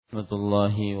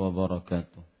warahmatullahi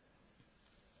wabarakatuh.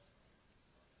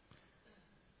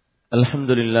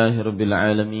 Alhamdulillahirabbil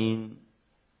alamin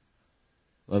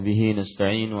wa bihi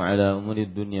nasta'inu ala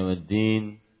umurid dunya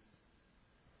waddin.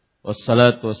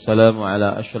 Wassalatu wassalamu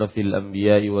ala asyrafil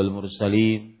anbiya'i wal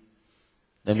mursalin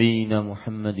nabiyina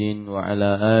Muhammadin wa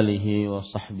ala alihi wa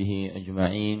sahbihi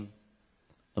ajma'in.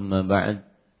 Amma ba'd.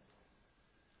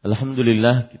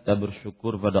 Alhamdulillah, kita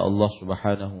bersyukur pada Allah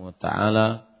Subhanahu wa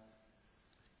taala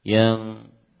yang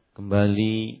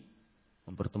kembali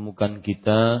mempertemukan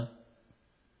kita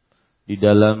di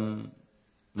dalam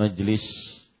majelis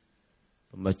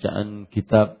pembacaan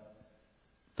kitab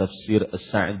Tafsir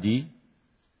As-Sa'di,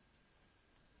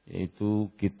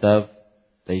 yaitu kitab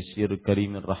Taisir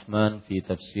Karimir Rahman fi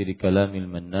Tafsir Kalamil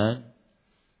Mannan,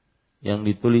 yang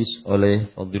ditulis oleh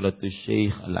Fadilatul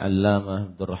Syekh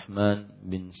Al-Allamah Abdurrahman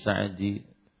bin Sa'ad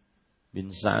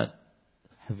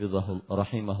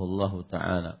rahimahullahu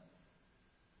ta'ala.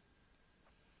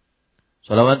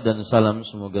 Salawat dan salam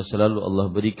semoga selalu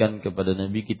Allah berikan kepada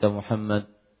Nabi kita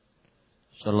Muhammad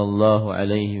sallallahu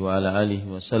alaihi wa ala alihi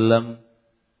wasallam,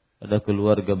 pada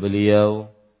keluarga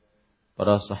beliau,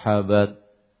 para sahabat,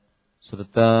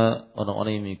 serta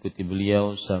orang-orang yang mengikuti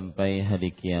beliau sampai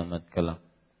hari kiamat kelak.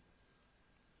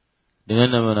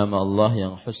 Dengan nama-nama Allah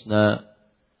yang husna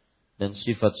dan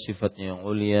sifat-sifatnya yang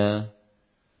ulia,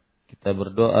 kita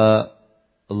berdoa,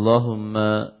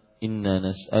 Allahumma inna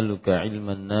nas'aluka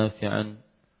ilman nafi'an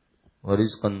wa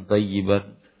rizqan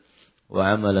tayyiban wa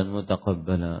amalan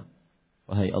mutaqabbala.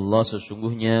 Wahai Allah,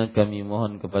 sesungguhnya kami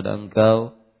mohon kepada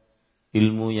Engkau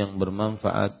ilmu yang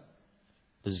bermanfaat,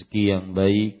 rezeki yang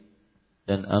baik,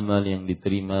 dan amal yang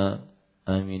diterima.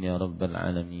 Amin ya rabbal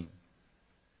alamin.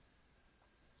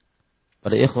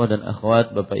 Para ikhwah dan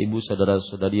akhwat, Bapak Ibu,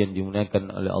 saudara-saudari yang dimuliakan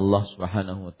oleh Allah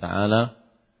Subhanahu wa taala,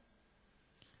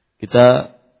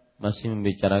 kita masih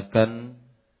membicarakan,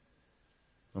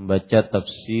 membaca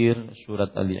tafsir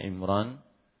surat Ali Imran,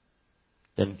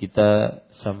 dan kita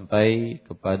sampai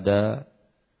kepada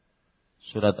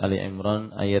surat Ali Imran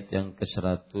ayat yang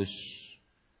ke-114.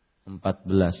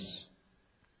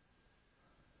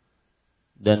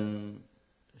 Dan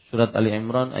surat Ali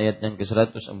Imran ayat yang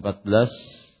ke-114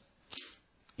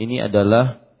 ini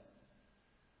adalah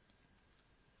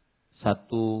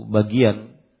satu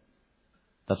bagian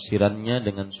tafsirannya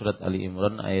dengan surat Ali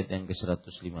Imran ayat yang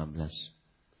ke-115.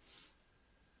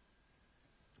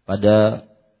 Pada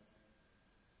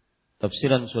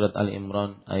tafsiran surat Ali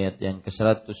Imran ayat yang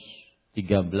ke-113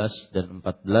 dan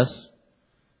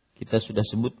 14, kita sudah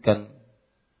sebutkan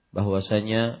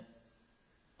bahwasanya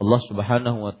Allah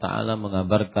Subhanahu wa taala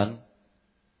mengabarkan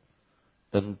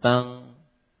tentang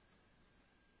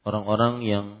orang-orang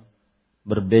yang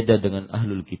berbeda dengan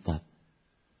ahlul kitab.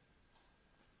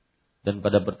 Dan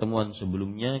pada pertemuan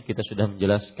sebelumnya kita sudah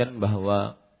menjelaskan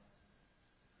bahwa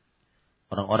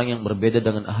orang-orang yang berbeda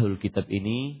dengan ahlul kitab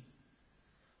ini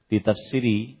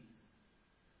ditafsiri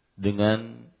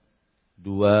dengan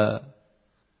dua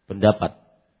pendapat.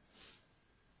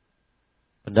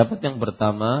 Pendapat yang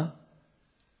pertama,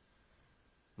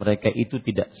 mereka itu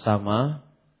tidak sama,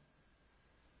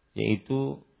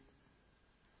 yaitu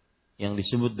yang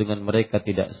disebut dengan mereka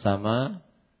tidak sama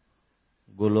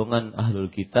golongan ahlul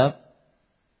kitab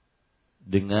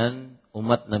dengan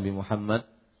umat Nabi Muhammad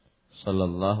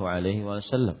sallallahu alaihi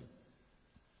wasallam.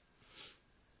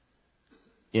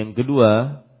 Yang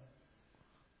kedua,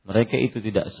 mereka itu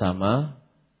tidak sama,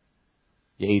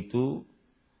 yaitu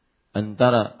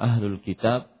antara ahlul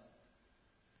kitab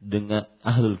dengan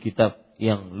ahlul kitab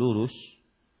yang lurus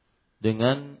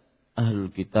dengan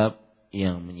ahlul kitab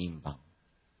yang menyimpang.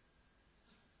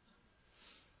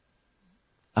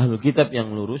 Ahlul kitab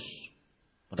yang lurus,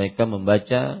 mereka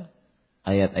membaca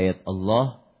ayat-ayat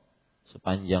Allah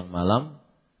sepanjang malam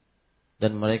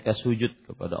dan mereka sujud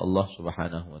kepada Allah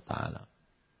Subhanahu wa taala.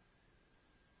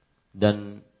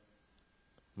 Dan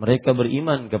mereka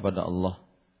beriman kepada Allah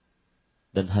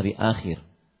dan hari akhir.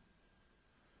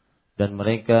 Dan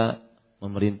mereka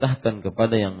memerintahkan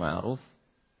kepada yang ma'ruf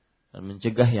dan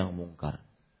mencegah yang mungkar.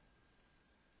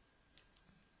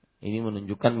 Ini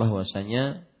menunjukkan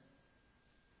bahwasanya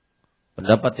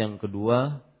pendapat yang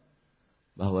kedua,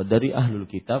 bahwa dari ahlul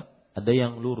kitab ada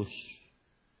yang lurus,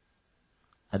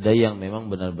 ada yang memang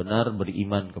benar-benar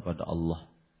beriman kepada Allah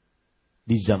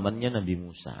di zamannya Nabi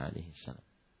Musa alaihissalam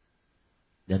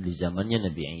dan di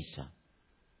zamannya Nabi Isa.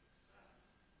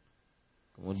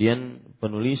 Kemudian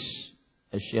penulis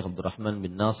Syekh Abdurrahman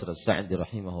bin Nasir As-Sa'di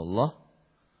rahimahullah,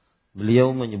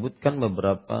 beliau menyebutkan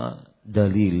beberapa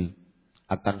dalil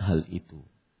akan hal itu.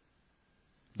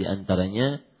 Di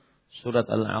antaranya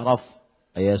surat Al-A'raf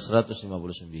ayat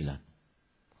 159.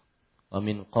 wa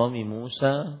min qaumi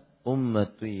Musa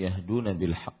ummatun yahduna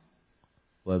bil haqq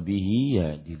wa bihi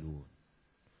ya'dilun.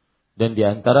 Dan di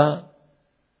antara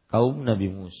kaum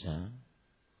Nabi Musa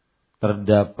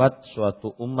terdapat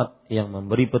suatu umat yang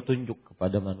memberi petunjuk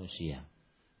kepada manusia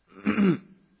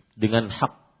dengan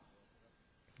hak,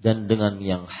 dan dengan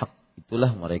yang hak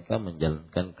itulah mereka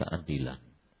menjalankan keadilan.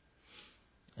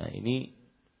 Nah, ini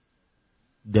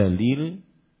dalil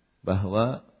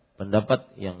bahwa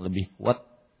pendapat yang lebih kuat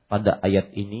pada ayat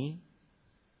ini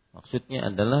maksudnya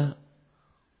adalah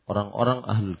orang-orang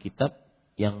ahlul kitab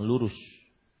yang lurus,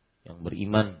 yang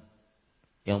beriman,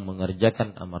 yang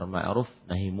mengerjakan amar ma'ruf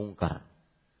nahi mungkar.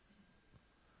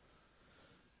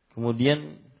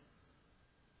 Kemudian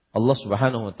Allah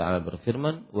Subhanahu wa taala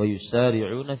berfirman, "Wa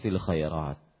yusari'una fil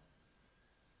khairat."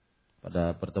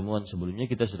 Pada pertemuan sebelumnya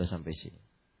kita sudah sampai sini.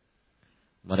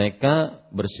 Mereka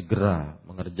bersegera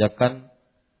mengerjakan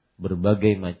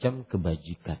berbagai macam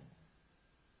kebajikan.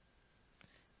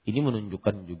 Ini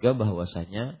menunjukkan juga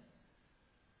bahwasanya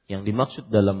yang dimaksud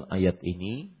dalam ayat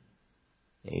ini,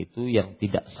 yaitu yang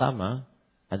tidak sama,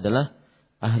 adalah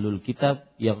ahlul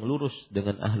kitab yang lurus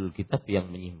dengan ahlul kitab yang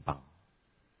menyimpang.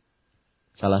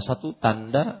 Salah satu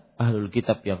tanda ahlul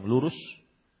kitab yang lurus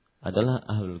adalah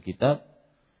ahlul kitab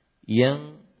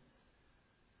yang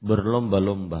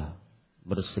berlomba-lomba,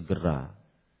 bersegera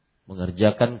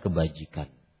mengerjakan kebajikan.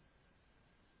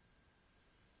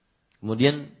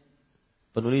 Kemudian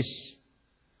penulis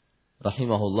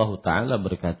rahimahullahu ta'ala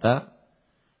berkata,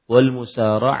 wal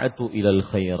musara'atu ilal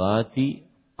khairati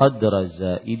qadra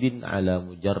zaidin ala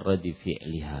mujarradi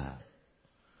fi'liha.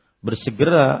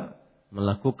 Bersegera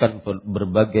melakukan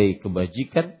berbagai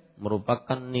kebajikan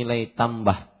merupakan nilai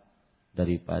tambah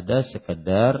daripada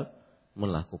sekedar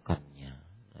melakukannya.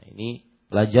 Nah, ini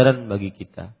pelajaran bagi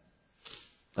kita.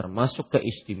 Termasuk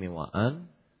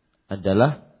keistimewaan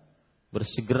adalah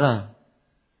bersegera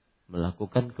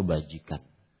melakukan kebajikan.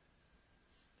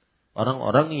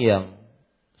 Orang-orang yang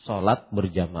sholat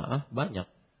berjamaah banyak.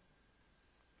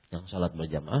 Yang sholat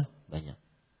berjamaah banyak.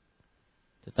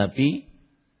 Tetapi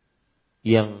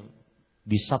yang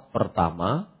di saf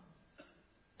pertama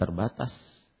terbatas.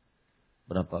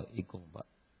 Berapa ikung Pak?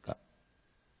 Kak?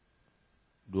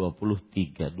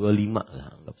 23, 25 lah,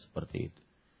 anggap seperti itu.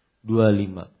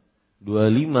 25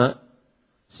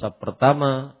 saf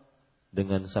pertama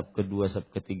dengan saf kedua, saf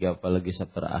ketiga, apalagi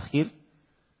saf terakhir,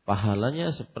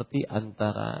 pahalanya seperti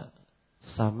antara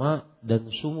sama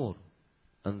dan sumur,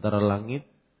 antara langit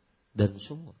dan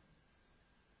sumur.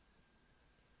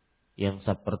 Yang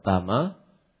saf pertama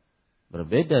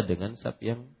berbeda dengan saf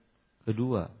yang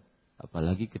kedua,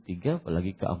 apalagi ketiga,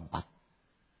 apalagi keempat.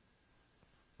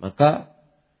 Maka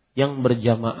yang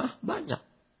berjamaah banyak,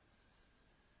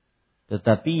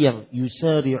 tetapi yang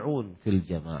yusari'un fil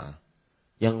jamaah,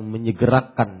 yang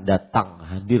menyegerakan datang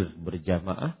hadir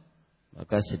berjamaah,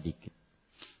 maka sedikit.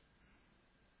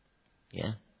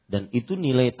 Ya, dan itu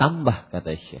nilai tambah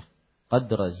kata Syekh.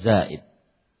 Qadra zaid,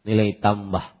 nilai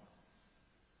tambah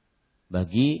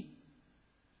bagi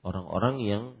orang-orang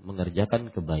yang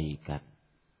mengerjakan kebaikan.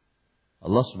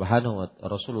 Allah Subhanahu wa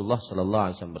ta'ala, Rasulullah sallallahu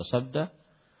alaihi wasallam bersabda,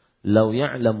 "Lau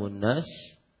ya'lamun nas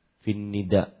fin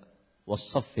nida'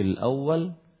 was-saffil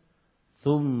awwal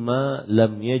thumma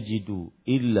lam yajidu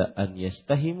illa an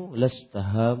yastahimu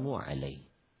lastahamu alaihi."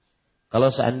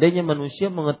 Kalau seandainya manusia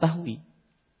mengetahui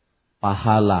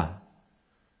pahala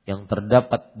yang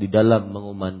terdapat di dalam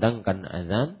mengumandangkan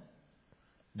azan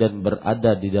dan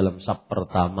berada di dalam saf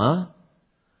pertama,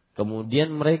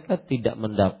 kemudian mereka tidak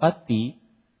mendapati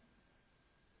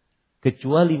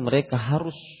kecuali mereka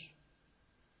harus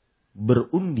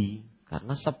berundi,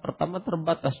 karena saf pertama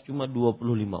terbatas cuma 25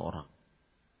 orang.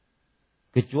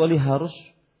 Kecuali harus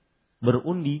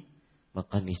berundi,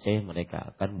 maka niscaya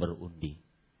mereka akan berundi.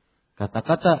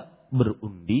 Kata-kata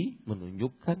berundi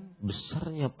menunjukkan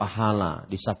besarnya pahala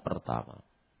di saf pertama.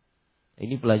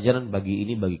 Ini pelajaran bagi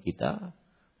kita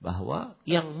bahwa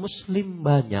yang muslim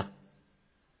banyak.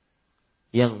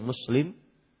 Yang muslim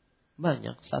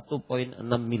banyak, 1,6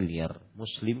 miliar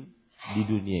muslim di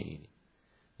dunia ini.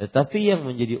 Tetapi yang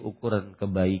menjadi ukuran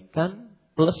kebaikan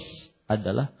plus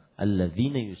adalah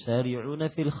alladzina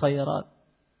yusari'una fil khairat.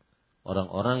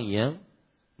 Orang-orang yang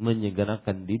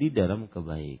menyegerakan diri dalam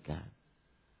kebaikan.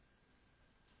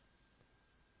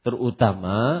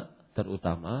 Terutama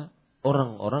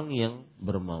orang-orang yang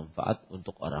bermanfaat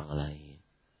untuk orang lain.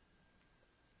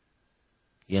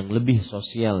 Yang lebih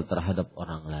sosial terhadap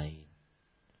orang lain.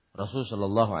 Rasulullah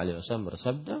sallallahu alaihi wasallam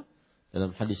bersabda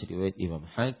dalam hadis riwayat Imam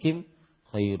Hakim,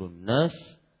 khairun nas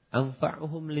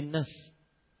anfa'uhum linnas.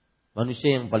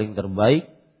 Manusia yang paling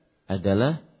terbaik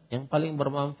adalah yang paling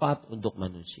bermanfaat untuk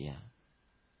manusia.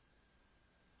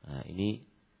 ini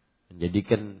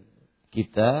menjadikan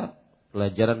kita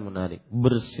pelajaran menarik.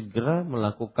 Bersegera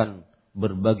melakukan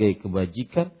berbagai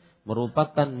kebajikan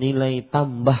merupakan nilai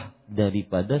tambah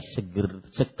daripada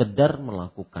sekedar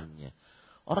melakukannya.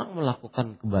 Orang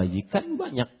melakukan kebajikan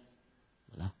banyak.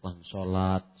 Melakukan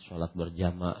sholat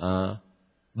berjamaah,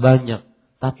 banyak.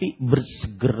 Tapi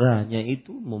bersegeranya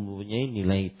itu mempunyai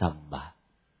nilai tambah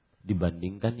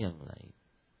dibandingkan yang lain.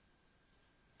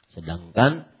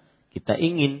 Sedangkan kita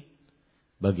ingin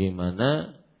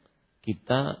bagaimana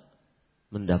kita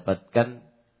mendapatkan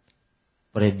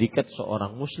predikat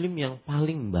seorang muslim yang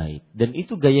paling baik. Dan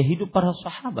itu gaya hidup para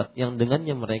sahabat yang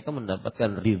dengannya mereka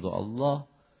mendapatkan ridho Allah.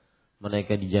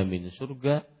 Mereka dijamin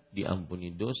surga,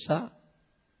 diampuni dosa.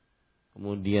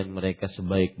 Kemudian mereka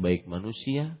sebaik-baik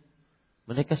manusia.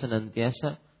 Mereka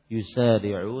senantiasa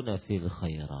yusari'una fil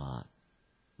khairat.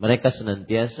 Mereka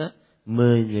senantiasa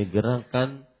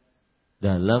menyegerakan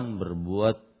dalam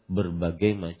berbuat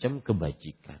berbagai macam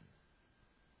kebajikan.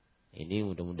 Ini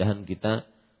mudah-mudahan kita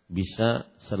bisa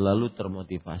selalu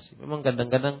termotivasi. Memang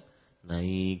kadang-kadang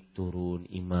naik turun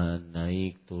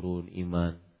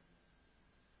iman.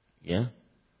 Ya.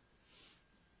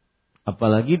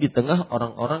 Apalagi di tengah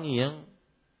orang-orang yang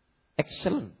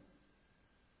excellent.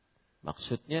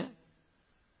 Maksudnya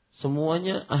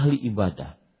semuanya ahli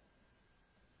ibadah.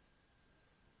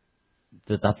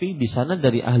 Tetapi di sana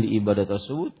dari ahli ibadah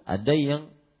tersebut ada yang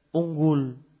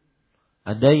unggul,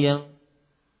 ada yang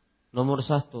nomor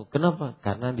 1. Kenapa?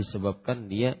 Karena disebabkan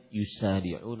dia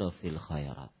yusari'una fil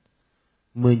khairat,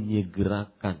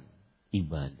 menyegerakan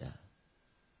ibadah.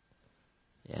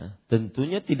 Ya,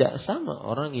 tentunya tidak sama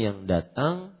orang yang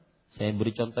datang. Saya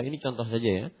beri contoh ini, contoh saja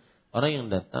ya. Orang yang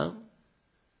datang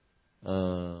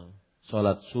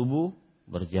sholat subuh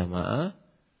berjamaah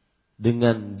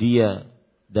dengan dia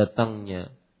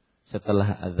datangnya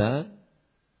setelah azan,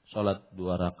 sholat 2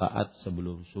 rakaat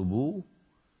sebelum subuh,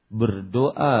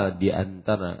 berdoa di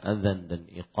antara azan dan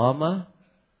iqamah,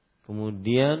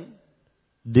 kemudian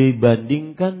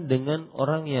dibandingkan dengan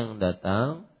orang yang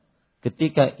datang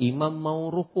ketika imam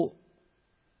mau ruku,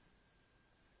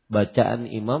 bacaan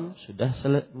imam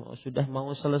sudah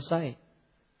mau selesai.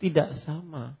 Tidak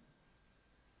sama.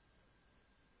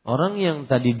 Orang yang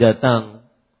tadi datang,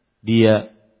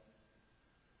 dia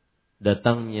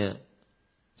datangnya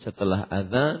setelah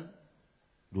azan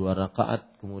 2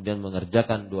 rakaat, kemudian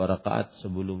mengerjakan 2 rakaat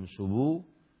sebelum subuh,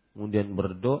 kemudian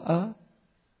berdoa,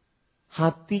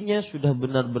 hatinya sudah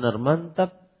benar-benar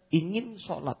mantap ingin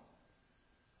sholat.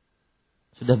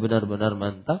 Sudah benar-benar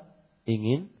mantap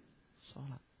ingin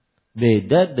sholat.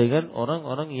 Beda dengan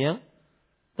orang-orang yang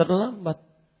terlambat.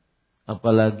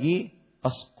 Apalagi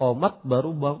pas qomat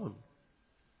baru bangun.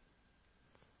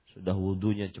 Sudah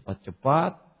wudunya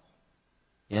cepat-cepat,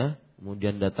 ya,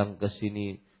 kemudian datang ke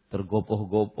sini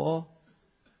tergopoh-gopoh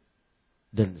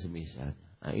dan semisalnya.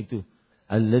 Nah, itu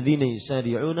alladzina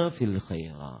yusari'una fil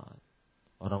khairat.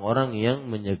 Orang-orang yang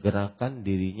menyegerakan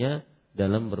dirinya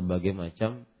dalam berbagai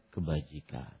macam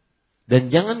kebajikan. Dan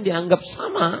jangan dianggap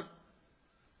sama.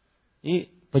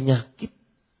 Ini penyakit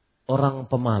orang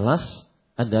pemalas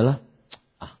adalah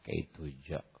kayak itu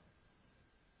aja.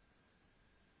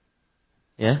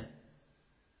 Ya.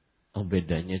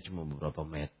 Bedanya cuma beberapa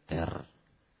meter.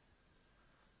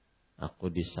 Aku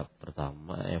di sab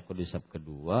pertama, aku di sab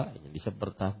kedua, ini di sab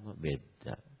pertama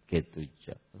beda. Kayak itu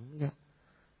aja. Enggak.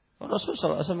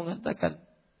 Rasulullah SAW mengatakan,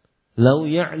 "Lau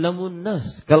ya'lamun nas."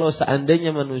 Kalau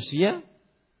seandainya manusia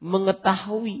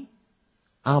mengetahui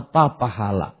apa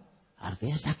pahala,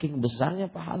 artinya saking besarnya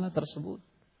pahala tersebut.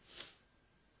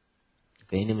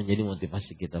 Ini menjadi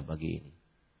motivasi kita pagi ini.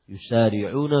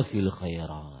 Yusari'una fil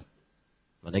khairat.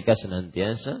 Mereka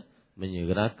senantiasa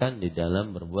menyegerakan di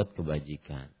dalam berbuat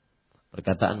kebajikan.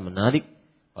 Perkataan menarik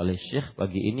oleh Syekh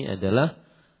pagi ini adalah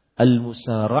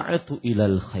al-musara'atu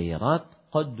ilal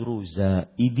khairat qadru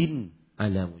zaidin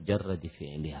ala mujarradi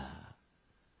fi'liha.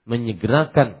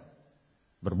 Menyegerakan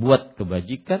berbuat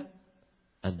kebajikan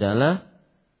adalah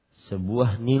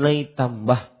sebuah nilai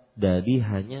tambah dari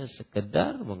hanya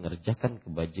sekedar mengerjakan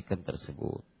kebajikan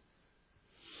tersebut.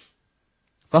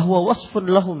 Fahuwa wasfun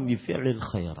lahum bi fi'lil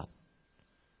khairat.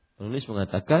 Penulis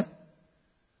mengatakan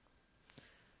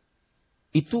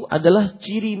itu adalah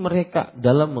ciri mereka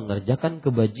dalam mengerjakan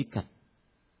kebajikan.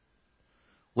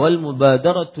 Wal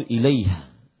mubadaratu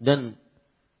ilaiha, dan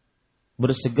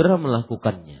bersegera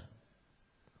melakukannya.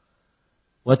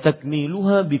 Wa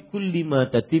takmiluha bi kulli ma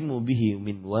tatimmu bihi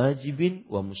min wajibin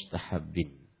wa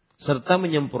mustahabbin, serta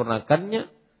menyempurnakannya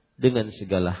dengan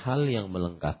segala hal yang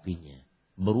melengkapinya,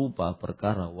 berupa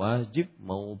perkara wajib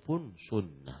maupun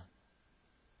sunnah.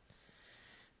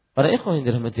 Para ikhwan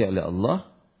yang dirahmati oleh Allah,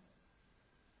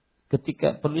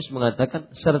 ketika penulis mengatakan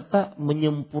serta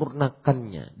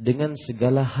menyempurnakannya dengan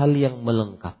segala hal yang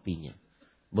melengkapinya,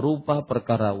 berupa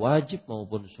perkara wajib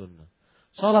maupun sunnah.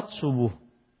 Salat subuh,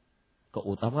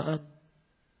 keutamaan.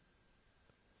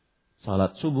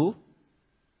 Salat subuh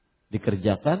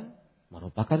dikerjakan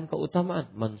merupakan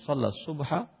keutamaan. Man shalla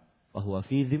subha fahuwa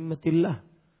fi dhimmatillah.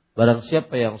 Barang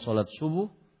siapa yang salat subuh,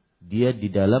 dia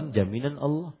di dalam jaminan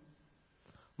Allah.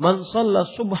 Man shalla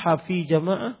subha fi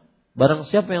jamaah, barang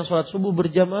siapa yang salat subuh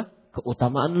berjamaah,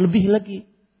 keutamaan lebih lagi.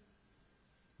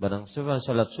 Barang siapa yang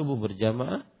salat subuh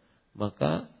berjamaah,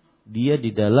 maka dia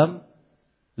di dalam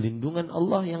lindungan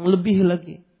Allah yang lebih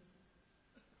lagi.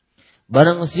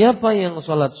 Barang siapa yang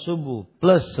salat subuh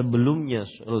plus sebelumnya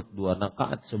salat 2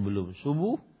 rakaat sebelum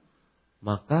subuh,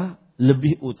 maka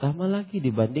lebih utama lagi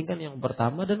dibandingkan yang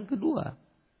pertama dan kedua.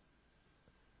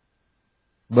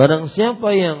 Barang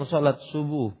siapa yang salat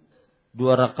subuh 2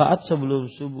 rakaat sebelum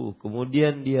subuh,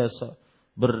 kemudian dia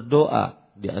berdoa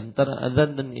di antara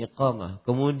azan dan iqamah,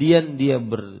 kemudian dia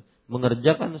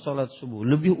mengerjakan salat subuh,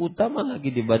 lebih utama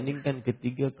lagi dibandingkan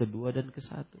ketiga, kedua dan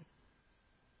kesatu.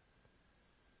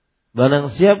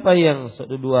 Barang siapa yang 2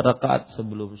 rakaat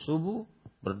sebelum subuh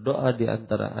berdoa di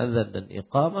antara azan dan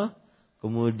iqamah,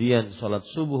 kemudian salat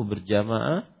subuh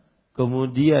berjamaah,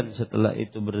 kemudian setelah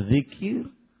itu berzikir,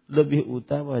 lebih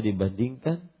utama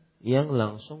dibandingkan yang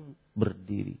langsung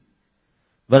berdiri.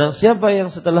 Barang siapa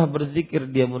yang setelah berzikir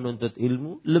dia menuntut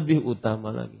ilmu, lebih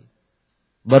utama lagi.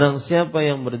 Barang siapa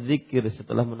yang berzikir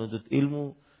setelah menuntut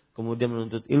ilmu,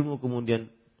 kemudian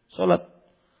salat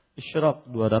isyraq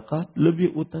 2 rakaat,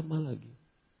 lebih utama lagi.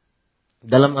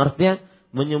 Dalam artian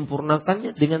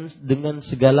menyempurnakannya dengan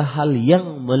segala hal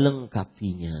yang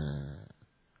melengkapinya.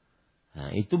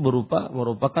 Nah, itu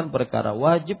merupakan perkara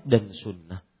wajib dan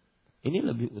sunnah. Ini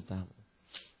lebih utama.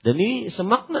 Dan ini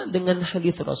semakna dengan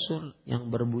hadis Rasul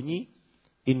yang berbunyi,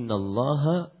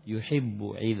 innallaha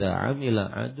yuhibbu idza amila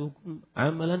ahadukum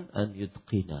amalan an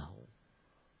yutqinahu.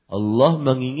 Allah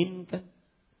menginginkan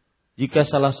jika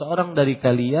salah seorang dari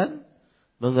kalian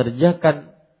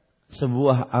mengerjakan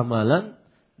sebuah amalan,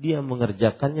 dia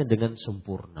mengerjakannya dengan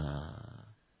sempurna.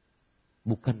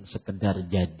 Bukan sekedar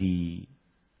jadi,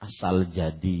 asal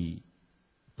jadi.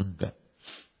 Enggak.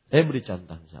 Saya beri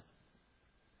contoh misalnya.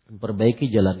 Memperbaiki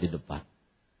jalan di depan.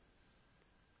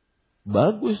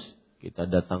 Bagus kita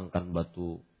datangkan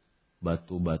batu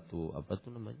apa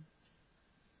tuh namanya?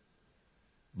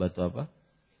 Batu apa?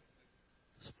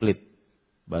 Split.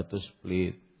 Batu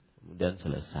split. Kemudian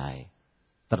selesai.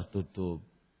 Tertutup.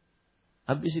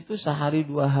 Habis itu sehari,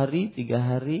 2 hari, 3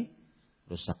 hari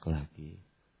rusak lagi.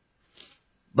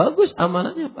 Bagus,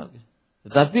 amalannya bagus.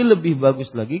 Tetapi lebih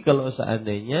bagus lagi kalau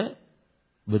seandainya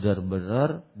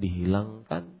benar-benar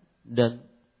dihilangkan dan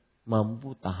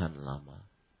mampu tahan lama.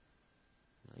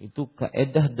 Nah, itu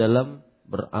kaedah dalam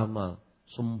beramal,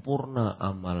 sempurna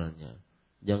amalnya.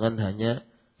 Jangan hanya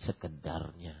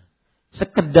sekedarnya.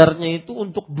 Sekedarnya itu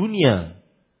untuk dunia.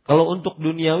 Kalau untuk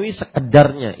duniawi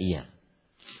sekedarnya iya.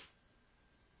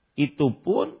 Itu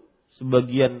pun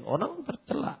sebagian orang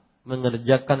tercela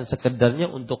mengerjakan sekedarnya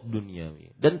untuk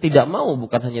duniawi dan tidak mau,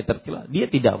 bukan hanya tercela, dia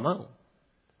tidak mau.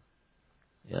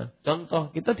 Ya,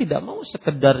 contoh, kita tidak mau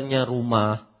sekedarnya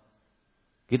rumah,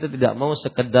 kita tidak mau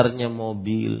sekedarnya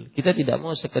mobil, kita tidak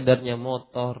mau sekedarnya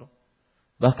motor,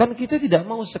 bahkan kita tidak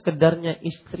mau sekedarnya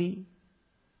istri,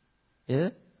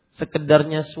 ya,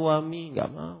 sekedarnya suami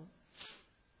nggak mau.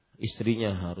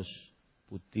 Istrinya harus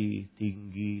putih,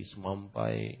 tinggi,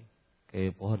 semampai,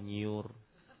 kayak pohon nyiur,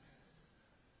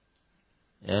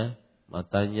 ya,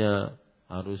 matanya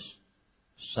harus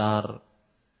besar,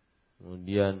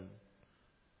 kemudian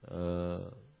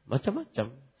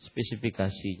macam-macam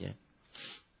spesifikasinya.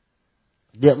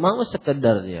 Dia mau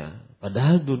sekedarnya,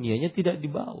 padahal dunianya tidak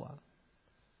dibawa.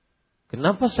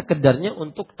 Kenapa sekedarnya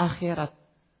untuk akhirat?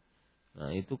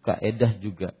 Nah, itu kaedah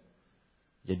juga.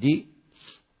 Jadi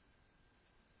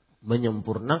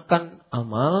menyempurnakan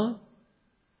amal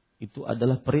itu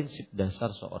adalah prinsip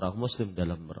dasar seorang muslim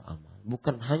dalam beramal.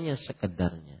 Bukan hanya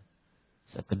sekedarnya,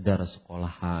 sekedar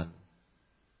sekolahan.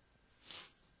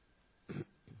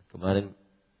 Kemarin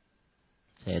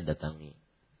saya datangi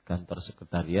kantor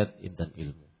sekretariat Intan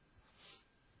Ilmu.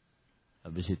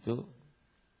 Habis itu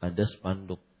ada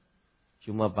spanduk,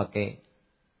 cuma pakai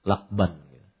lakban.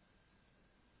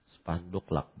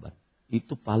 Spanduk lakban.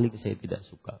 Itu paling saya tidak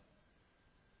suka.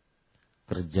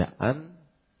 Kerjaan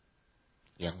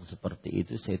yang seperti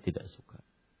itu saya tidak suka.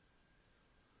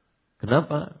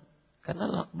 Kenapa? Karena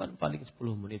lakban paling 10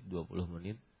 menit, 20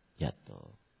 menit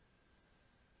jatuh.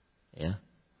 Ya.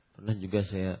 Pernah juga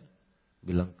saya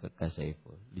bilang ke Kak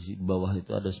Saiful, di bawah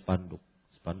itu ada spanduk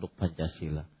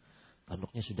Pancasila.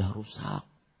 spanduknya sudah rusak.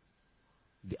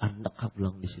 Dianak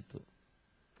bilang di situ.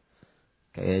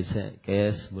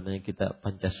 Kayak sebenarnya kita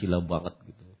Pancasila banget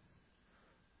gitu.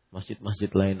 Masjid-masjid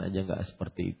lain aja nggak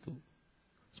seperti itu.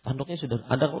 Spanduknya sudah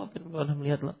ada, kalau pernah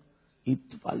melihat lah.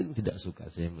 Itu paling tidak suka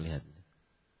saya melihatnya.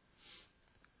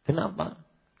 Kenapa?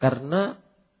 Karena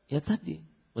ya tadi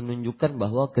menunjukkan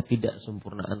bahwa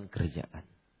ketidaksempurnaan kerjaan.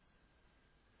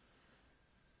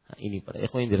 Nah, ini para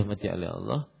ikhwan yang dirahmati oleh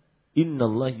Allah.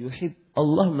 Innallah yuhib.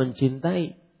 Allah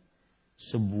mencintai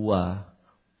sebuah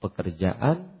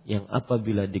pekerjaan yang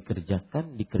apabila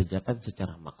dikerjakan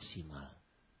secara maksimal.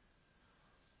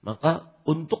 Maka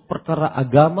untuk perkara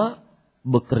agama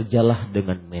bekerjalah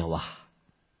dengan mewah.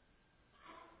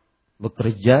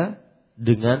 Bekerja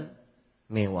dengan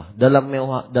mewah. Dalam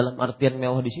artian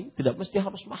mewah di sini tidak mesti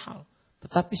harus mahal,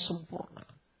 tetapi sempurna.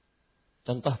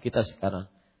 Contoh kita sekarang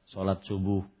sholat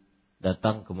subuh,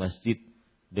 datang ke masjid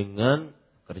dengan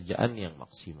kerjaan yang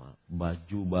maksimal,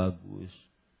 baju bagus,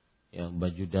 yang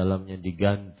baju dalamnya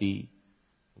diganti,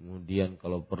 kemudian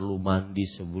kalau perlu mandi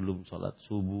sebelum sholat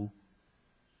subuh,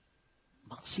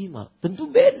 maksimal. Tentu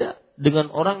beda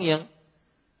dengan orang yang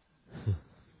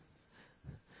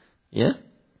ya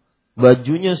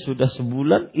bajunya sudah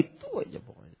sebulan itu aja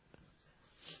pokoknya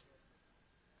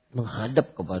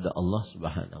menghadap kepada Allah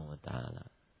Subhanahu wa taala.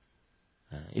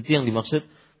 Nah, itu yang dimaksud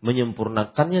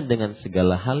menyempurnakannya dengan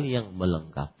segala hal yang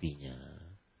melengkapinya.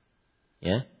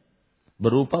 Ya.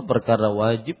 Berupa perkara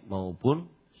wajib maupun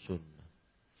sunnah.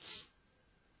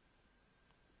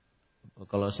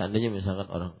 Kalau seandainya misalkan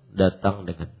orang datang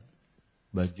dengan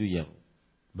baju yang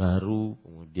baru,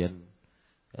 kemudian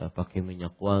pakai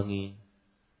minyak wangi,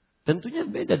 tentunya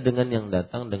beda dengan yang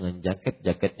datang dengan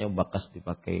jaketnya bekas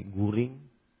dipakai guring,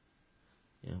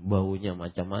 ya, baunya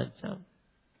macam-macam.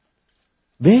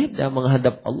 Beda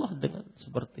menghadap Allah dengan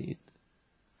seperti itu.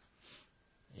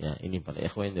 Ya, ini para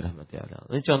ikhwan yang dirahmati Allah.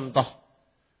 Ini contoh.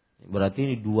 Berarti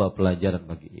ini dua pelajaran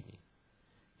bagi ini.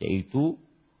 Yaitu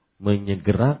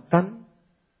menyegerakan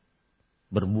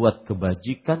berbuat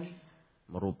kebajikan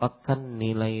merupakan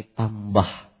nilai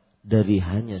tambah dari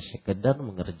hanya sekedar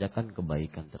mengerjakan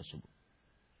kebaikan tersebut.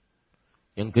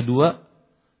 Yang kedua,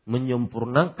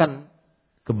 menyempurnakan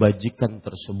kebajikan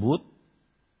tersebut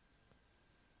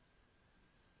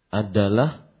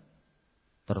adalah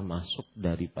termasuk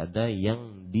daripada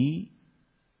yang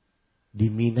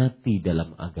diminati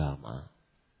dalam agama.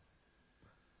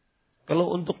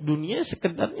 Kalau untuk dunia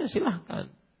sekedarnya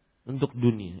silahkan. Untuk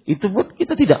dunia. Itu pun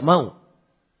kita tidak mau.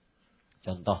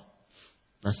 Contoh,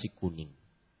 nasi kuning.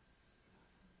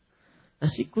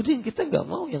 Nasi kuning kita gak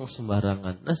mau yang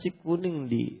sembarangan. Nasi kuning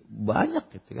banyak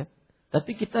gitu kan.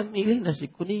 Tapi kita milih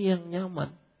nasi kuning yang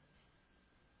nyaman.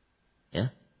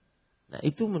 Ya. Nah,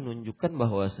 itu menunjukkan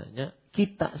bahwasanya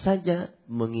kita saja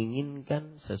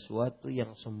menginginkan sesuatu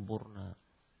yang sempurna.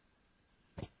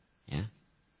 Ya.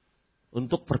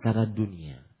 Untuk perkara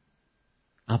dunia.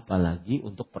 Apalagi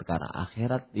untuk perkara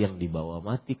akhirat yang dibawa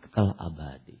mati kekal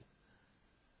abadi.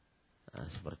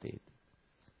 Nah, seperti itu.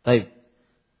 Baik.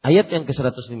 Ayat yang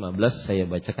ke-115 saya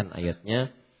bacakan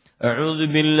ayatnya.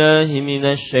 A'udzu billahi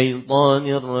minasy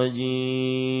syaithanir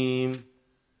rajim.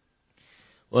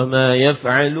 وَمَا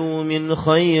يَفْعَلُوا مِنْ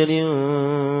خَيْرٍ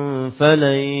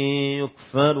فَلَنْ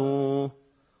يُكْفَرُوهُ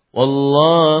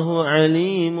وَاللَّهُ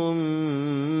عَلِيمٌ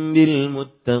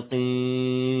بِالْمُتَّقِينَ.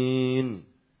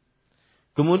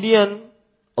 Kemudian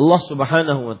Allah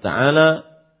Subhanahu wa taala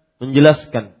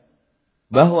menjelaskan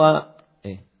bahwa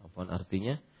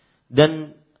artinya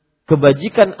dan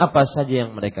kebajikan apa saja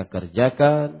yang mereka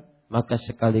kerjakan, maka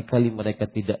sekali-kali mereka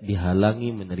tidak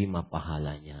dihalangi menerima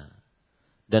pahalanya.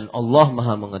 Dan Allah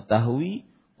Maha mengetahui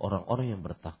orang-orang yang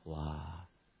bertakwa.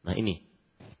 Nah ini.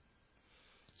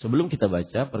 Sebelum kita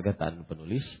baca perkataan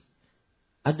penulis,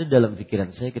 ada dalam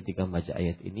pikiran saya ketika membaca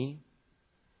ayat ini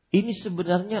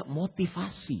sebenarnya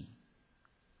motivasi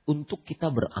untuk kita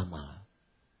beramal.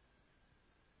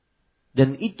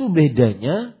 Dan itu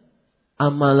bedanya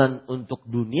amalan untuk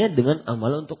dunia dengan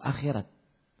amalan untuk akhirat.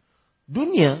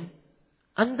 Dunia,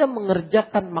 Anda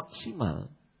mengerjakan maksimal.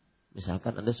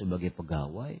 Misalkan Anda sebagai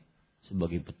pegawai,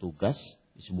 sebagai petugas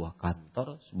di sebuah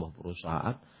kantor, sebuah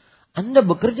perusahaan, Anda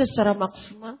bekerja secara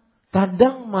maksimal,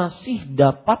 kadang masih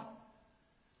dapat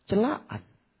celaan.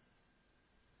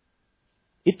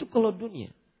 Itu kalau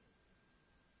dunia.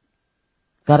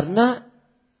 Karena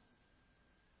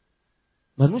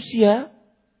manusia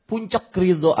puncak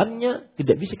keridhoannya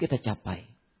tidak bisa kita capai.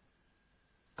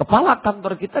 Kepala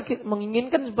kantor kita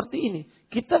menginginkan seperti ini.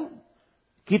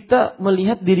 Kita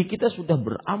melihat diri kita sudah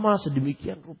beramal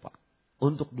sedemikian rupa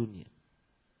untuk dunia.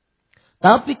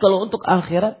 Tapi kalau untuk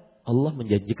akhirat, Allah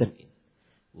menjanjikan ini.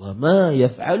 Wa ma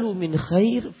yaf'alu min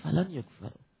khair falan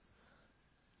yukfar.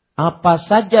 Apa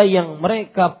saja yang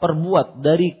mereka perbuat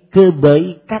dari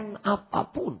kebaikan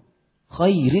apapun,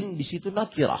 khairin di situ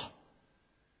nakirah,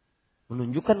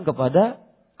 menunjukkan kepada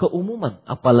keumuman,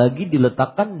 apalagi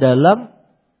diletakkan dalam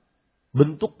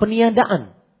bentuk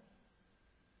peniadaan.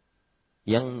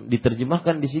 Yang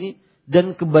diterjemahkan di sini,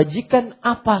 dan kebajikan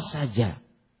apa saja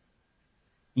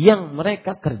yang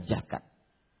mereka kerjakan,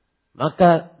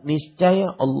 maka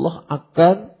niscaya Allah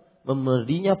akan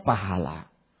memberinya pahala.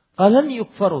 Falan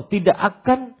yukfaru, tidak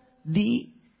akan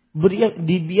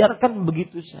dibiarkan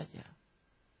begitu saja.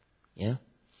 Ya.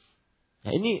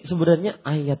 Nah, ini sebenarnya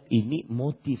ayat ini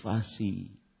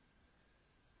motivasi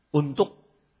untuk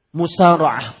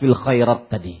musara'ah fil khairat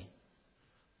tadi.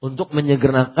 Untuk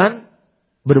menyegerakan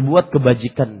berbuat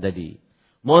kebajikan tadi.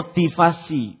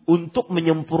 Motivasi untuk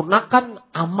menyempurnakan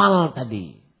amal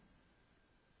tadi.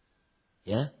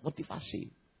 Ya, motivasi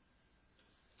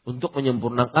untuk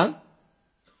menyempurnakan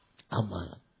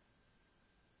amal.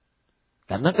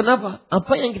 Karena kenapa?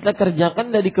 Apa yang kita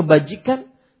kerjakan dari kebajikan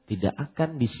tidak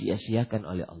akan disia-siakan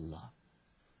oleh Allah.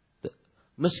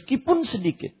 Meskipun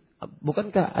sedikit.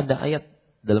 Bukankah ada ayat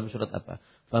dalam surat apa?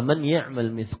 Faman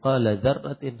ya'mal mithqala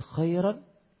dzarratin khairan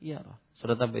yarah.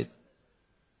 Surat apa itu?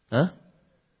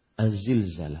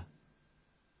 Az-Zilzalah.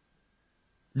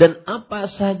 Dan apa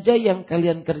saja yang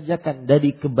kalian kerjakan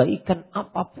dari kebaikan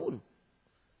apapun,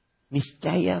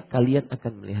 niscaya kalian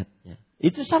akan melihatnya.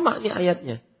 Itu sama nih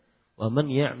ayatnya. Wa man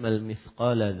ya'mal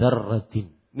mithqala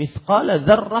dzarratin. Mithqala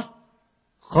dzarrah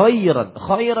khairan.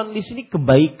 Khairan di sini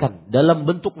kebaikan dalam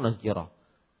bentuk nakirah.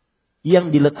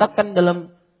 Yang diletakkan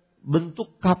dalam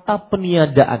bentuk kata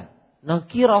peniadaan.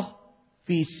 Nakirah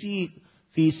fi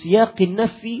siyaqin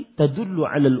nafi tadullu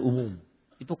 'alal umum.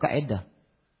 Itu kaidah.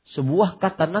 Sebuah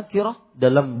kata nakirah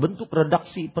dalam bentuk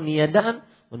redaksi peniadaan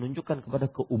menunjukkan kepada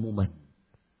keumuman.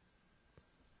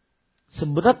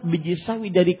 Seberat biji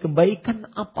sawi dari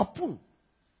kebaikan apapun,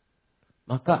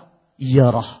 maka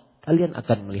yarah, kalian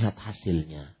akan melihat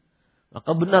hasilnya.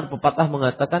 Maka benar pepatah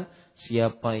mengatakan,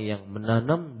 siapa yang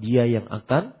menanam, dia yang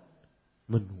akan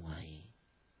menuai.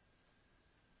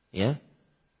 Ya,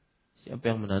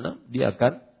 siapa yang menanam, dia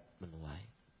akan menuai.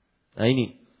 Nah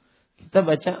ini, kita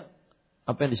baca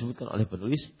apa yang disebutkan oleh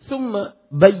penulis. Tsumma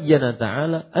bayyana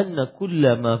ta'ala anna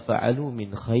kulla ma fa'alu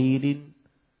min khairin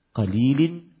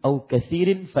qalilin aw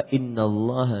katsirin fa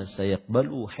innallaha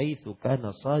sayaqbalu haitsu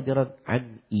kana sadiran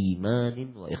an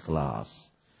imanin wa ikhlas.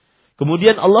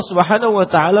 Kemudian Allah Subhanahu wa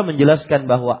taala menjelaskan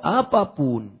bahwa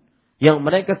apapun yang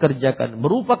mereka kerjakan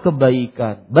berupa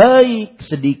kebaikan, baik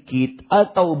sedikit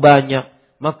atau banyak,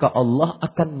 maka Allah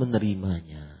akan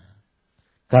menerimanya.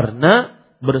 Karena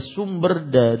bersumber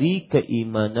dari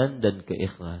keimanan dan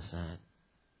keikhlasan.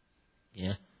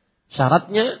 Ya.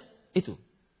 Syaratnya itu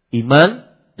iman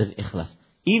dan ikhlas.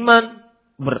 Iman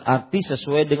berarti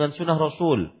sesuai dengan sunnah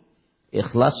Rasul.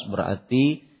 Ikhlas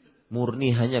berarti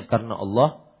murni hanya karena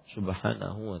Allah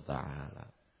Subhanahu wa ta'ala.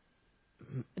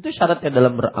 Itu syaratnya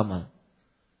dalam beramal.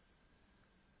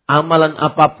 Amalan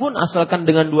apapun asalkan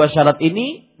dengan dua syarat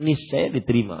ini niscaya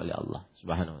diterima oleh Allah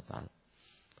Subhanahu wa ta'ala.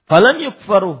 Falan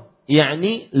yukfaru,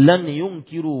 yakni lan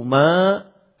yunkiru ma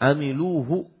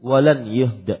amiluhu walan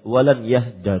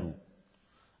yahdaru.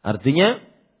 Artinya,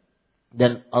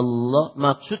 dan Allah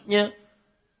maksudnya,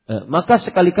 maka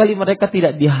sekali-kali mereka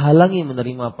tidak dihalangi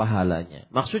menerima pahalanya.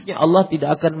 Maksudnya Allah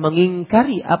tidak akan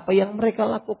mengingkari apa yang mereka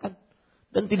lakukan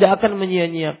dan tidak akan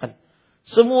menyia-nyiakan.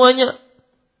 Semuanya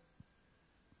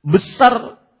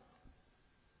besar,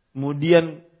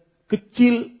 kemudian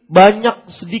kecil,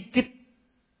 banyak, sedikit,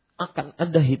 akan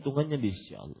ada hitungannya di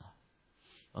sisi Allah.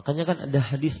 Makanya kan ada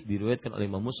hadis diriwayatkan oleh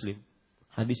Imam Muslim.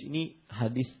 Hadis ini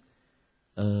hadis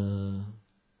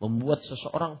membuat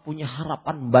seseorang punya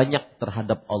harapan banyak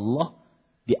terhadap Allah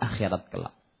di akhirat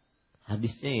kelak.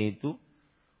 Hadisnya yaitu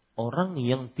orang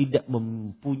yang tidak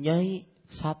mempunyai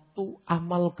satu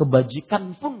amal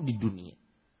kebajikan pun di dunia,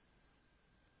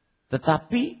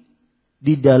 tetapi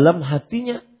di dalam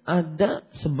hatinya ada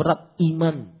seberat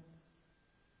iman,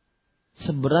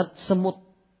 seberat semut,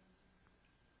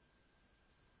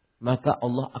 maka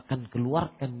Allah akan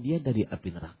keluarkan dia dari api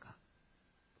neraka.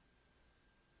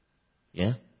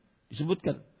 Ya,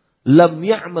 disebutkan lam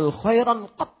ya'mal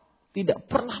khairan qat,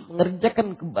 tidak pernah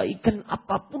mengerjakan kebaikan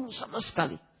apapun sama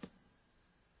sekali.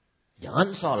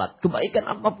 Jangan sholat, kebaikan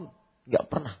apapun, enggak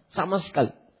pernah sama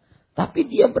sekali. Tapi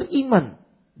dia beriman,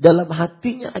 dalam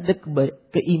hatinya ada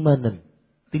keimanan,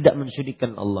 tidak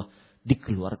mensyirikkan Allah,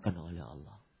 dikeluarkan oleh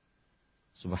Allah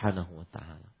Subhanahu wa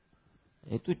ta'ala.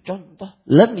 Itu contoh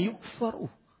lan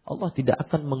yukfaru. Allah tidak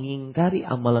akan mengingkari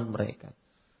amalan mereka.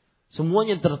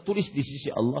 Semuanya tertulis di sisi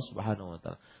Allah Subhanahu wa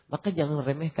taala. Maka jangan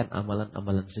remehkan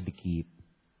amalan-amalan sedikit.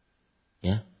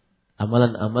 Ya.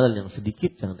 Amalan-amalan yang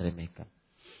sedikit jangan remehkan.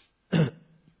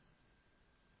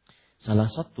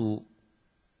 Salah satu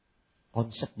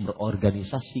konsep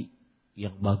berorganisasi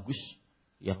yang bagus,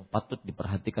 yang patut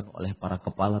diperhatikan oleh para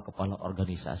kepala-kepala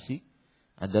organisasi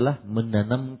adalah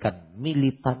menanamkan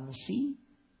militansi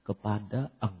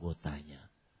kepada anggotanya.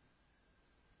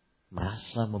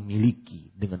 Merasa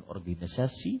memiliki dengan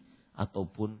organisasi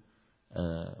ataupun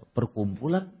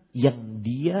perkumpulan yang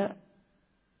dia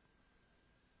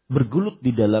bergelut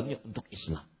di dalamnya untuk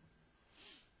Islam.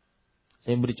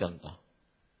 Saya beri contoh.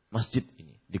 Masjid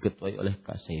ini diketuai oleh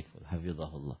Kak Saiful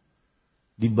hafizahullah.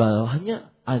 Di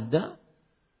bawahnya ada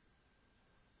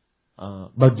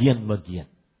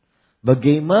bagian-bagian.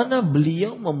 Bagaimana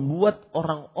beliau membuat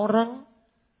orang-orang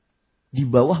di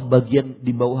bawah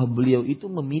beliau itu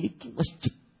memiliki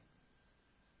masjid.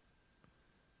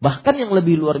 Bahkan yang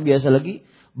lebih luar biasa lagi,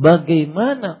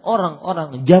 bagaimana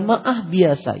orang-orang jamaah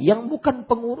biasa yang bukan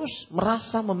pengurus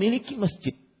merasa memiliki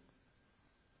masjid.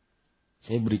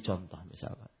 Saya beri contoh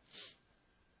misalkan.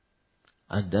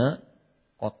 Ada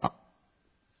kotak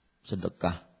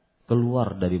sedekah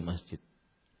keluar dari masjid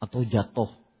atau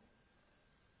jatuh.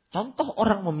 Contoh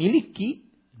orang memiliki,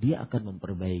 dia akan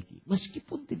memperbaiki.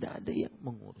 Meskipun tidak ada yang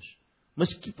mengurus.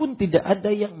 Meskipun tidak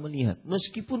ada yang melihat.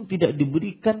 Meskipun tidak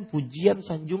diberikan pujian,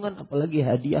 sanjungan, apalagi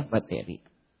hadiah materi.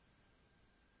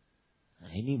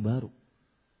 Nah ini baru.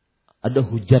 Ada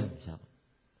hujan misalnya.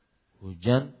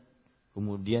 Hujan,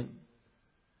 kemudian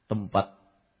tempat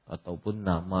ataupun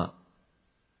nama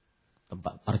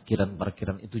tempat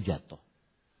parkiran-parkiran itu jatuh.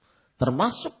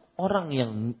 Termasuk orang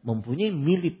yang mempunyai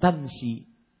militansi,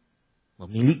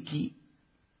 memiliki,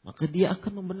 maka dia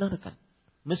akan membenarkan.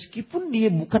 Meskipun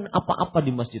dia bukan apa-apa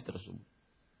di masjid tersebut.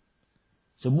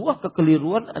 Sebuah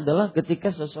kekeliruan adalah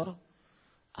ketika seseorang,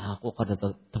 aku kada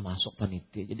termasuk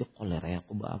panitia, jadi kolera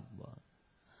aku bamba.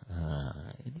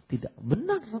 Nah, ini tidak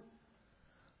benar.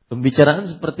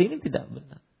 Pembicaraan seperti ini tidak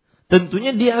benar.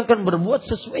 Tentunya dia akan berbuat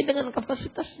sesuai dengan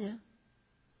kapasitasnya.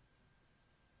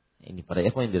 Ini para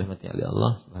ikhwan yang dirahmati oleh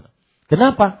Allah.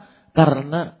 Kenapa?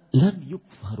 Karena lam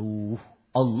yukfaru.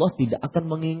 Allah tidak akan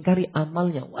mengingkari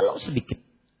amalnya walau sedikit.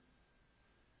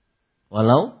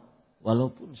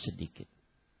 Walaupun sedikit.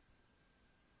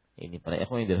 Ini para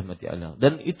ikhwan yang dirahmati Allah.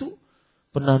 Dan itu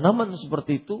penanaman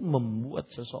seperti itu membuat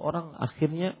seseorang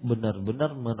akhirnya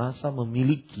benar-benar merasa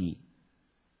memiliki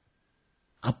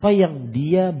apa yang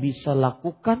dia bisa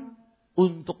lakukan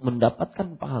untuk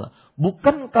mendapatkan pahala.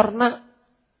 Bukan karena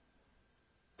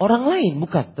orang lain,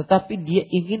 bukan. Tetapi dia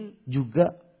ingin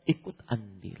juga ikut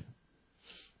andil.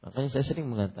 Makanya saya sering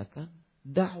mengatakan,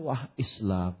 dakwah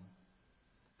Islam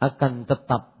akan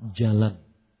tetap jalan.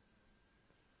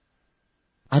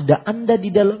 Ada Anda di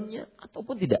dalamnya,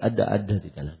 ataupun tidak ada Anda di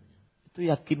dalamnya. Itu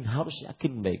harus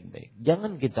yakin baik-baik.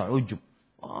 Jangan kita ujub.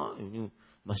 Ini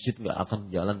masjid gak akan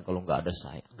jalan kalau gak ada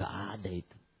saya. Gak ada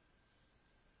itu.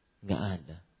 Gak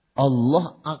ada. Allah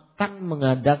akan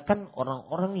mengadakan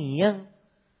orang-orang yang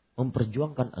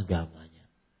memperjuangkan agamanya.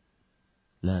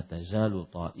 La tazalu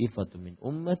ta'ifatu min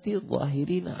ummati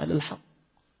zahirina 'alal haqq.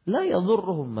 La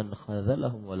yadhurruhum man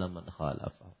khadhalahum wala man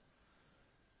khalafahum.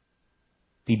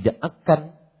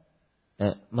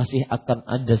 Masih akan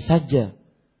ada saja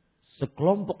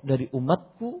sekelompok dari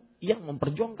umatku yang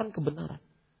memperjuangkan kebenaran.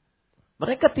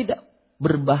 Mereka tidak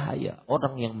berbahaya,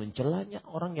 orang yang mencelanya,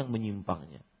 orang yang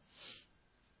menyimpangnya.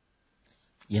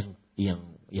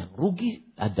 Yang rugi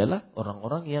adalah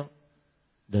orang-orang yang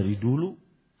dari dulu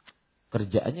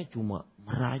kerjaannya cuma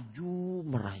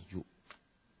meraju.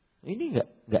 Ini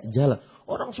enggak jalan.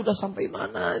 Orang sudah sampai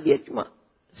mana, dia cuma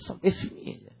sampai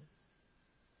sini aja.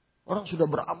 Orang sudah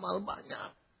beramal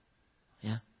banyak.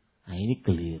 Ya. Nah, ini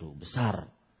keliru besar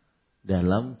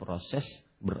dalam proses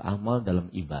beramal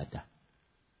dalam ibadah.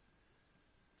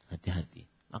 Hati-hati.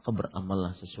 Maka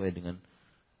beramallah sesuai dengan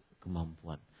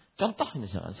kemampuan. Contoh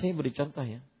misalnya, saya beri contoh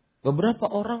ya. Beberapa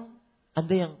orang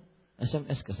ada yang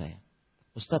SMS ke saya.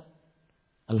 Ustaz,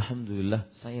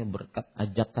 alhamdulillah saya berkat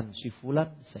ajakan si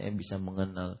fulan saya bisa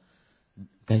mengenal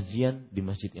kajian di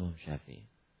Masjid Imam Syafi'i.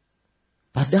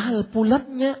 Padahal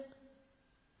pulannya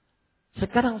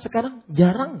sekarang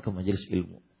jarang ke majelis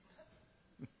ilmu.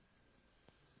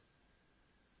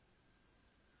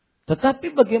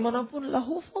 Tetapi bagaimanapun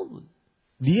lahu fadl.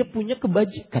 Dia punya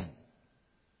kebajikan.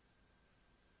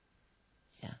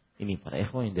 Ya, ini para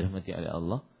ikhwan yang dirahmati oleh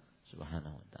Allah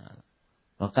Subhanahu wa taala.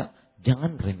 Maka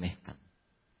jangan remehkan.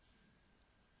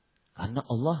 Karena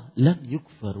Allah lam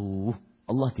yukfaru.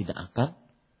 Allah tidak akan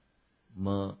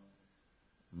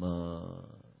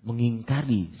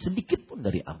mengingkari sedikit pun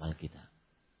dari amal kita.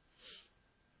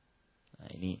 Nah,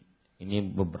 ini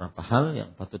beberapa hal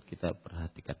yang patut kita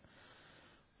perhatikan.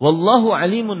 Wallahu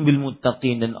alimun bil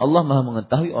muttaqin, dan Allah Maha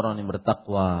mengetahui orang yang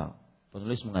bertakwa.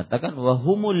 Penulis mengatakan wa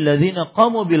humul ladzina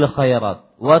qamu bil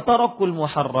khairat wa tarakul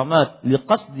muharramat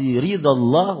liqasdi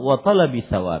ridallah wa talabi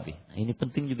thawabih. Nah, ini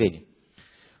penting juga ini.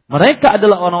 Mereka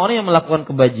adalah orang-orang yang melakukan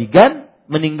kebajikan,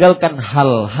 meninggalkan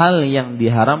hal-hal yang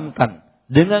diharamkan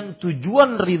dengan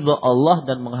tujuan ridha Allah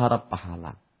dan mengharap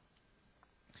pahala.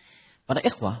 Para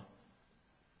ikhwah,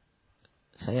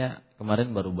 saya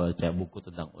kemarin baru baca buku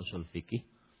tentang usul fikih.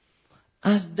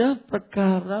 Ada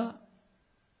perkara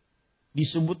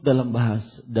disebut dalam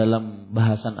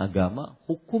bahasan agama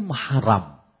hukum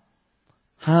haram.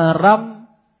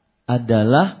 Haram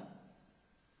adalah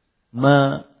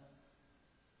ma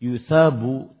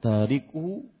yusabu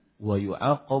tarikuhu wa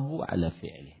yu'aqabu ala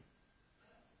fi'lih.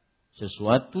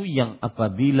 Sesuatu yang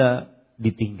apabila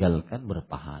ditinggalkan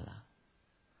berpahala,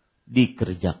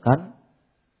 dikerjakan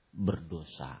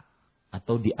berdosa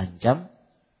atau diancam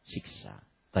siksa.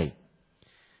 Baik.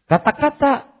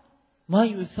 Kata-kata ma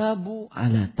yusabu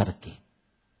ala tarki,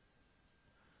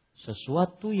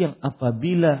 sesuatu yang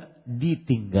apabila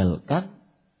ditinggalkan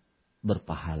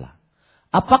berpahala.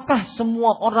 Apakah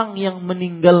semua orang yang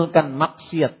meninggalkan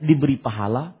maksiat diberi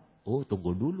pahala? Oh,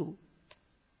 tunggu dulu.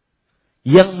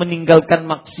 Yang meninggalkan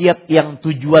maksiat yang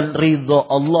tujuan ridha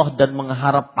Allah dan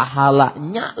mengharap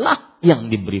pahalanya lah yang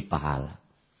diberi pahala.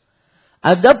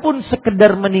 Adapun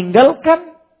sekedar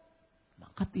meninggalkan,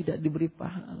 maka tidak diberi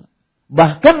pahala.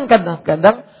 Bahkan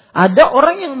kadang-kadang ada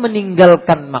orang yang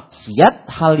meninggalkan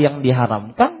maksiat, hal yang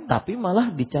diharamkan, tapi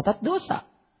malah dicatat dosa.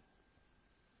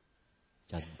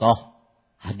 Contoh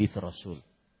hadis Rasul.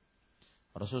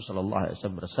 Rasul sallallahu alaihi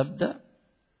wasallam bersabda,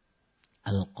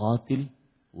 al-qatil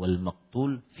wal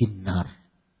maqtul finnar.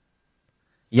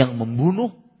 Yang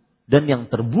membunuh dan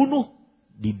yang terbunuh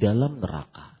di dalam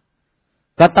neraka.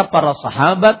 Kata para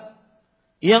sahabat,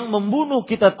 yang membunuh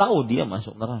kita tahu dia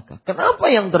masuk neraka. Kenapa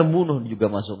yang terbunuh juga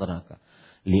masuk neraka?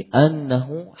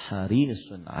 Li'annahu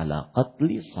harisun ala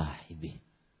qatli sahibih.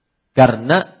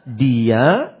 Karena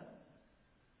dia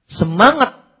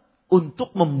semangat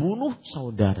untuk membunuh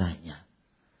saudaranya.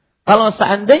 Kalau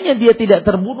seandainya dia tidak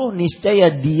terbunuh, niscaya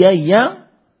dia yang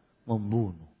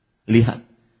membunuh. Lihat,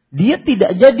 dia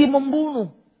tidak jadi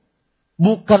membunuh.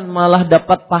 Bukan malah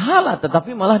dapat pahala,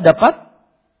 tetapi malah dapat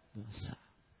dosa.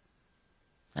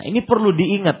 Nah, ini perlu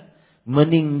diingat.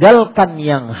 Meninggalkan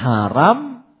yang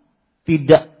haram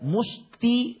tidak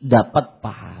mesti dapat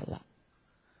pahala.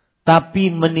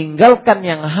 Tapi meninggalkan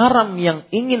yang haram yang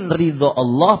ingin ridho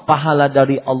Allah, pahala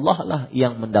dari Allah lah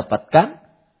yang mendapatkan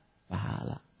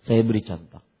pahala. Saya beri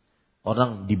contoh.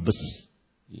 Orang di bus,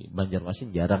 di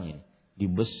Banjarmasin jarang ini.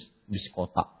 Di bis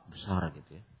kota besar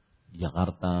gitu ya. Di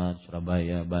Jakarta,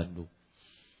 Surabaya, Bandung.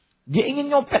 Dia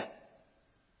ingin nyopet.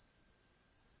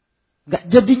 Gak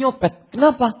jadi nyopet.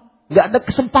 Kenapa? Gak ada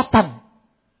kesempatan.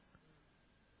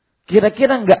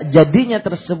 Kira-kira gak jadinya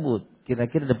tersebut,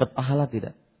 kira-kira dapat pahala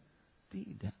tidak?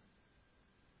 Tidak.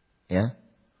 Ya.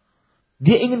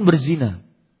 Dia ingin berzina.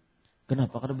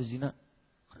 Kenapa? Karena berzina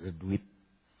ada duit.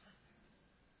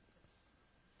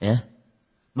 Ya.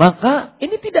 Maka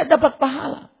ini tidak dapat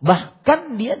pahala.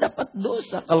 Bahkan dia dapat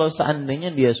dosa kalau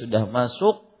seandainya dia sudah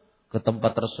masuk ke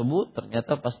tempat tersebut,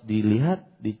 ternyata pas dilihat,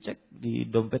 dicek di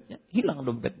dompetnya, hilang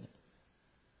dompetnya.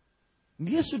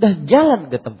 Dia sudah jalan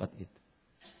ke tempat itu.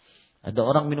 Ada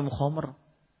orang minum khamr.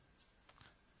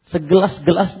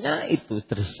 Segelas-gelasnya itu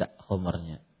terisa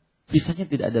khamrnya. Sisanya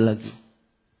tidak ada lagi.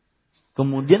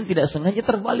 Kemudian tidak sengaja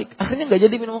terbalik. Akhirnya gak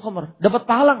jadi minum khamr. Dapat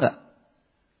pahala gak?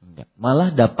 Enggak. Malah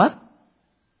dapat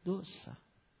dosa.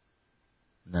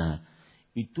 Nah,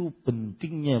 itu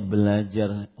pentingnya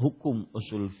belajar hukum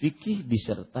usul fikih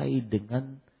disertai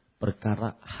dengan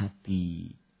perkara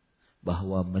hati.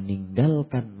 Bahwa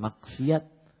meninggalkan maksiat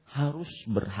harus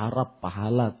berharap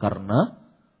pahala karena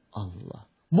Allah.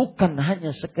 Bukan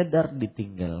hanya sekedar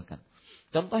ditinggalkan.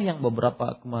 Contoh yang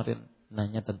beberapa kemarin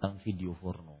nanya tentang video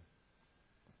porno.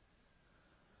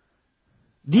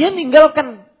 Dia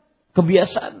meninggalkan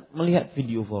kebiasaan melihat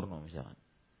video porno misalkan.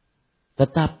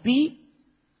 Tetapi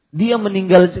dia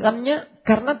meninggalkannya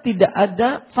karena tidak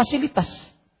ada fasilitas.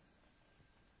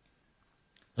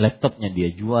 Laptopnya dia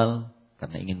jual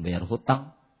karena ingin bayar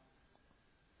hutang.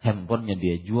 Handphonenya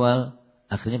dia jual,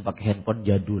 akhirnya pakai handphone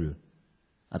jadul.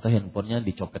 Atau handphonenya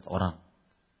dicopet orang.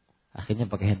 Akhirnya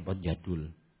pakai handphone jadul.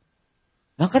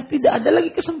 Maka tidak ada lagi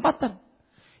kesempatan.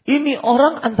 Ini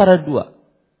orang antara dua.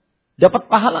 Dapat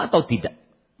pahala atau tidak.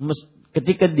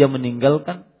 Ketika dia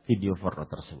meninggalkan video porno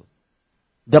tersebut.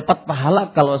 Dapat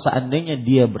pahala kalau seandainya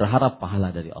dia berharap pahala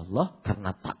dari Allah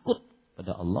karena takut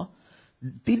pada Allah.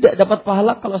 Tidak dapat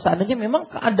pahala kalau seandainya memang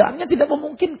keadaannya tidak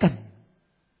memungkinkan.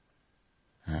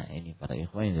 Nah, ini para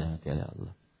ikhwan yang dirahmati oleh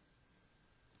Allah.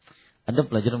 Ada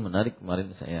pelajaran menarik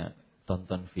kemarin saya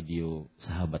tonton video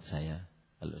sahabat saya,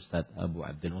 Al-Ustaz Abu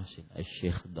Abdul Muhsin,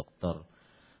 Al-Syekh Dr.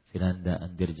 Firanda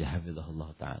Andirja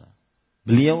hafizahullah ta'ala.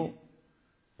 Beliau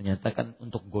menyatakan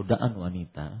untuk godaan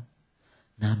wanita,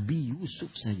 Nabi Yusuf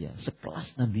saja,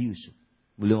 sekelas Nabi Yusuf.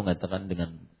 Beliau mengatakan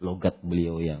dengan logat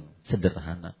beliau yang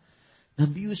sederhana,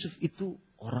 Nabi Yusuf itu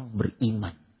orang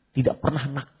beriman, tidak pernah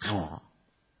nakal,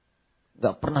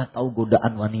 gak pernah tahu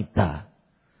godaan wanita.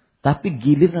 Tapi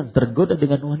giliran tergoda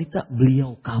dengan wanita,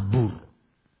 beliau kabur.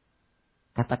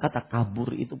 Kata-kata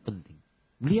kabur itu penting.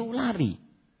 Beliau lari.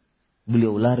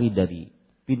 Beliau lari dari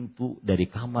pintu, dari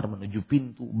kamar menuju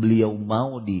pintu. Beliau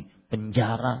mau di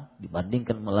penjara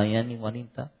dibandingkan melayani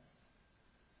wanita.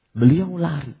 Beliau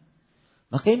lari.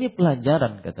 Maka ini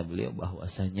pelajaran, kata beliau,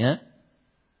 bahwasanya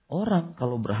orang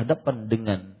kalau berhadapan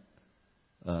dengan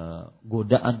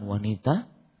godaan wanita,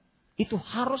 itu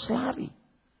harus lari.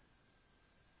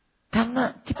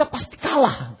 Karena kita pasti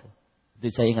kalah.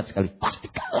 Itu saya ingat sekali, pasti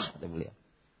kalah, kata beliau.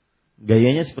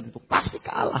 Gayanya seperti itu, pasti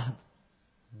kalah.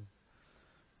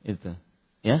 Itu,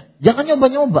 ya, jangan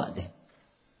nyoba-nyoba deh.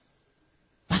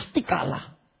 Pasti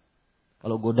kalah.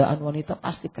 Kalau godaan wanita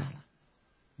pasti kalah.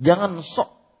 Jangan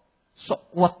sok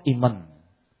kuat iman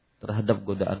terhadap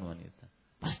godaan wanita.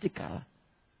 Pasti kalah.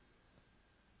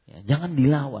 Ya, jangan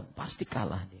dilawan, pasti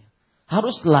kalah dia.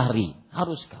 Harus lari,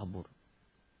 harus kabur.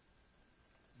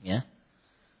 Ya.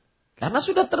 Karena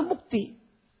sudah terbukti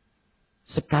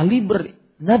sekali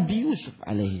Nabi Yusuf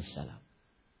alaihissalam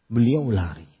beliau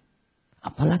lari.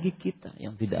 Apalagi kita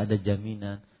yang tidak ada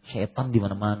jaminan, syaitan di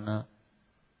mana-mana.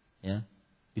 Ya.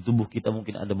 Di tubuh kita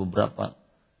mungkin ada beberapa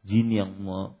jin yang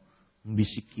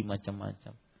membisiki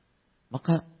macam-macam.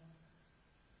 Maka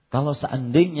kalau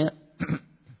seandainya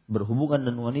berhubungan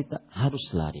dengan wanita harus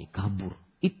lari, kabur.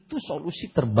 Itu solusi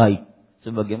terbaik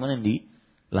sebagaimana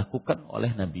dilakukan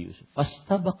oleh Nabi Yusuf.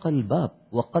 Fastabaqal bab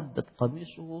wa qaddat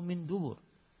qamisuhu min dubur.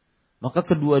 Maka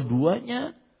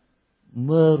kedua-duanya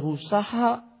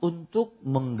berusaha untuk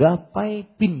menggapai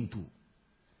pintu.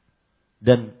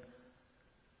 Dan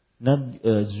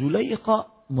Zulaikha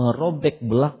merobek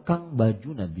belakang baju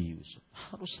Nabi Yusuf.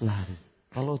 Harus lari.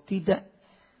 Kalau tidak,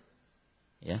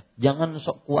 ya, jangan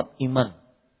sok kuat iman.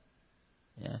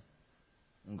 Ya.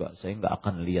 Enggak, saya enggak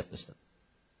akan lihat, Ustaz.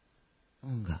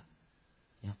 Enggak.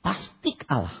 Ya, pasti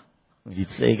kalah.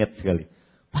 Gitu, saya ingat sekali.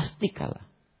 Pasti kalah.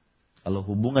 Kalau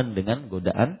hubungan dengan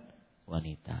godaan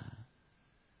wanita.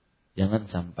 Jangan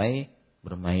sampai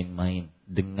bermain-main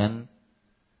dengan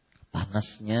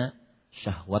panasnya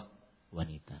syahwat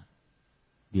wanita.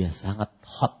 Dia sangat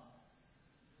hot.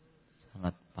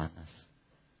 Sangat panas.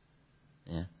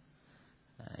 Ya.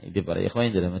 Nah, ini para ikhwan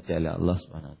yang dirahmati oleh Allah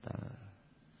Subhanahu wa taala.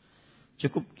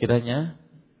 Cukup kiranya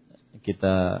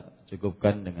kita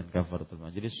cukupkan dengan kafaratul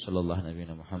majlis. Sallallahu Nabi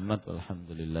Muhammad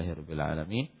walhamdulillahirabbil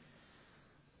alamin.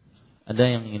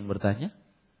 Ada yang ingin bertanya?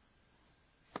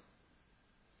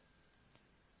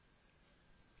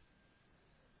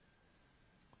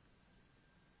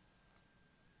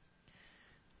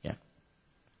 Ya.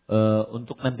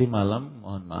 Untuk nanti malam,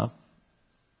 mohon maaf,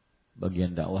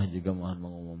 bagian dakwah juga mohon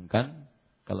mengumumkan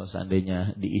kalau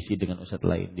seandainya diisi dengan ustadz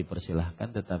lain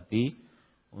dipersilahkan, tetapi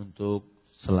untuk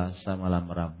Selasa malam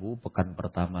Rabu pekan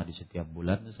pertama di setiap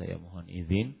bulan saya mohon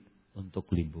izin untuk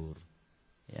libur.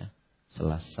 Ya,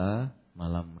 Selasa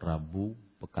malam Rabu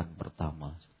pekan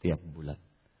pertama setiap bulan.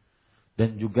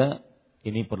 Dan juga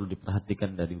ini perlu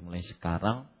diperhatikan dari mulai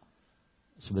sekarang,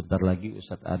 sebentar lagi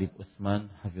Ustadz Arif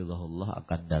Utsman hafizahullah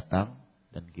akan datang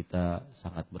dan kita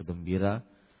sangat bergembira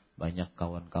banyak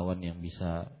kawan-kawan yang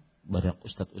bisa, banyak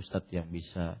ustadz-ustadz yang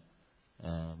bisa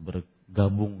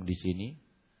bergabung di sini.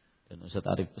 Dan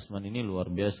Ustadz Arif Utsman ini luar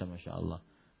biasa, Masya Allah.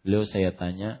 Beliau saya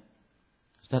tanya,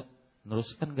 Ustadz,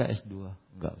 neruskan gak S2?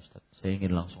 Enggak Ustadz, saya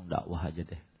ingin langsung dakwah aja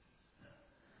deh.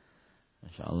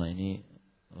 Masya Allah, ini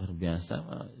luar biasa.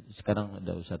 Sekarang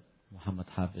ada Ustadz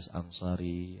Muhammad Hafiz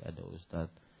Ansari, ada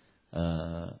Ustadz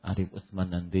Arif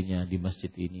Utsman nantinya di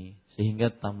masjid ini,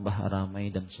 sehingga tambah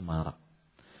ramai dan semarak.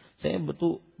 Saya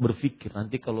betul berpikir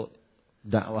nanti kalau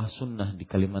dakwah sunnah di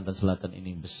Kalimantan Selatan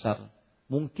ini besar,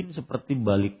 mungkin seperti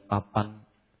Balikpapan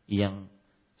yang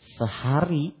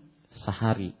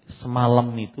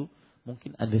semalam itu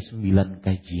mungkin ada 9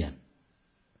 kajian.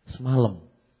 Semalam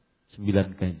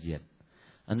 9 kajian.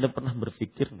 Anda pernah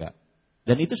berpikir enggak?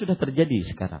 Dan itu sudah terjadi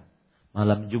sekarang.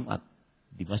 Malam Jumat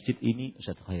di masjid ini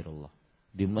Ustaz Khairullah,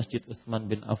 di Masjid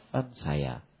Utsman bin Affan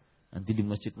saya, nanti di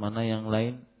masjid mana yang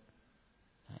lain.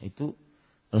 Nah, itu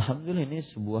alhamdulillah ini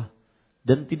sebuah,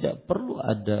 dan tidak perlu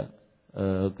ada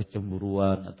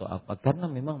kecemburuan atau apa, karena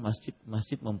memang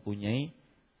masjid mempunyai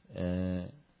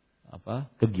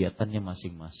kegiatannya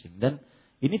masing-masing, dan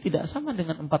ini tidak sama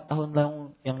dengan 4 tahun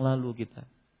yang lalu kita.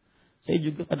 Saya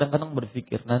juga kadang-kadang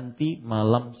berpikir nanti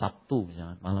malam Sabtu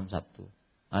misalnya, malam Sabtu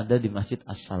ada di Masjid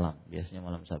As-Salam biasanya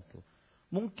malam Sabtu.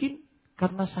 Mungkin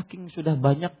karena saking sudah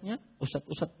banyaknya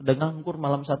ustadz-ustadz pada nganggur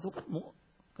malam Sabtu kan,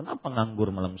 kenapa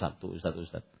nganggur malam Sabtu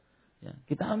ustadz-ustadz? Ya,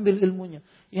 kita ambil ilmunya.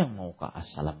 Yang mau ke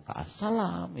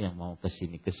As-Salam, yang mau ke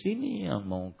sini, yang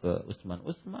mau ke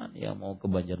Usman, yang mau ke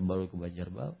Banjarbaru, ke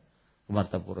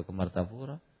Martapura, ke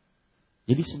Martapura.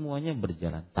 Jadi semuanya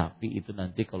berjalan. Tapi itu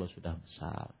nanti kalau sudah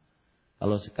besar.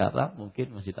 Kalau sekarang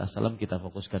mungkin Masjid As-Salam kita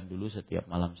fokuskan dulu setiap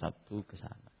malam Sabtu ke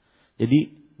sana.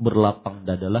 Jadi berlapang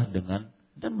dadalah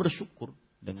dan bersyukur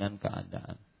dengan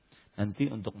keadaan. Nanti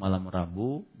untuk malam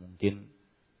Rabu mungkin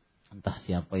entah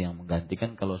siapa yang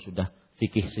menggantikan. Kalau sudah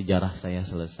fikih sejarah saya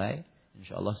selesai,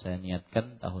 insya Allah saya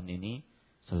niatkan tahun ini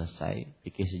selesai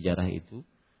fikih sejarah itu.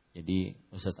 Jadi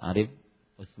Ustadz Arif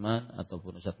Utsman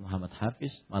ataupun Ustadz Muhammad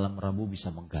Hafiz malam Rabu bisa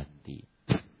mengganti.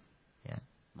 Ya,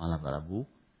 malam Rabu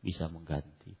bisa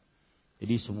mengganti.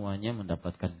 Jadi semuanya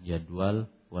mendapatkan jadwal,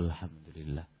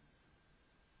 walhamdulillah.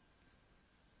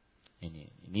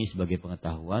 Ini sebagai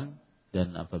pengetahuan,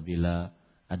 dan apabila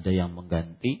ada yang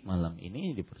mengganti malam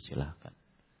ini dipersilahkan.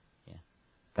 Ya.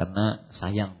 Karena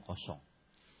sayang kosong.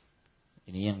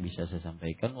 Ini yang bisa saya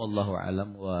sampaikan. Wallahu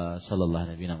a'lam wa sallallahu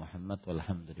nabiyana Muhammad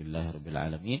walhamdulillahirabbil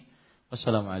alamin.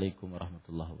 Wassalamualaikum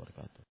warahmatullahi wabarakatuh.